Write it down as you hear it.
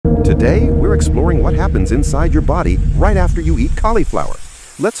Today, we're exploring what happens inside your body right after you eat cauliflower.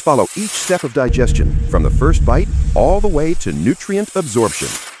 Let's follow each step of digestion, from the first bite all the way to nutrient absorption.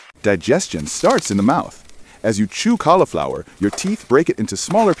 Digestion starts in the mouth. As you chew cauliflower, your teeth break it into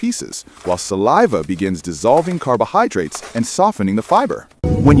smaller pieces, while saliva begins dissolving carbohydrates and softening the fiber.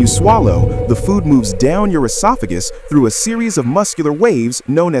 When you swallow, the food moves down your esophagus through a series of muscular waves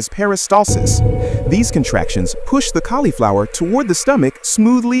known as peristalsis. These contractions push the cauliflower toward the stomach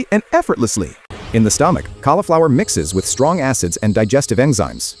smoothly and effortlessly. In the stomach, cauliflower mixes with strong acids and digestive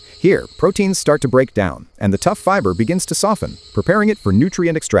enzymes. Here, proteins start to break down, and the tough fiber begins to soften, preparing it for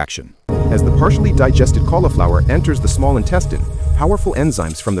nutrient extraction. As the partially digested cauliflower enters the small intestine, powerful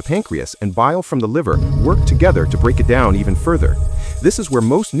enzymes from the pancreas and bile from the liver work together to break it down even further. This is where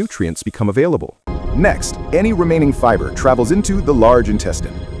most nutrients become available. Next, any remaining fiber travels into the large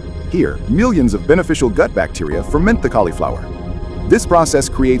intestine. Here, millions of beneficial gut bacteria ferment the cauliflower. This process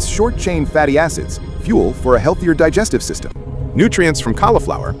creates short-chain fatty acids, fuel for a healthier digestive system. Nutrients from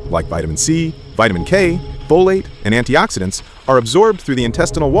cauliflower, like vitamin C, vitamin K, folate, and antioxidants, are absorbed through the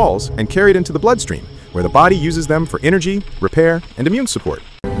intestinal walls and carried into the bloodstream, where the body uses them for energy, repair, and immune support.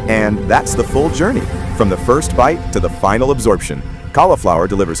 And that's the full journey, from the first bite to the final absorption. Cauliflower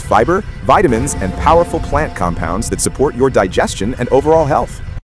delivers fiber, vitamins, and powerful plant compounds that support your digestion and overall health.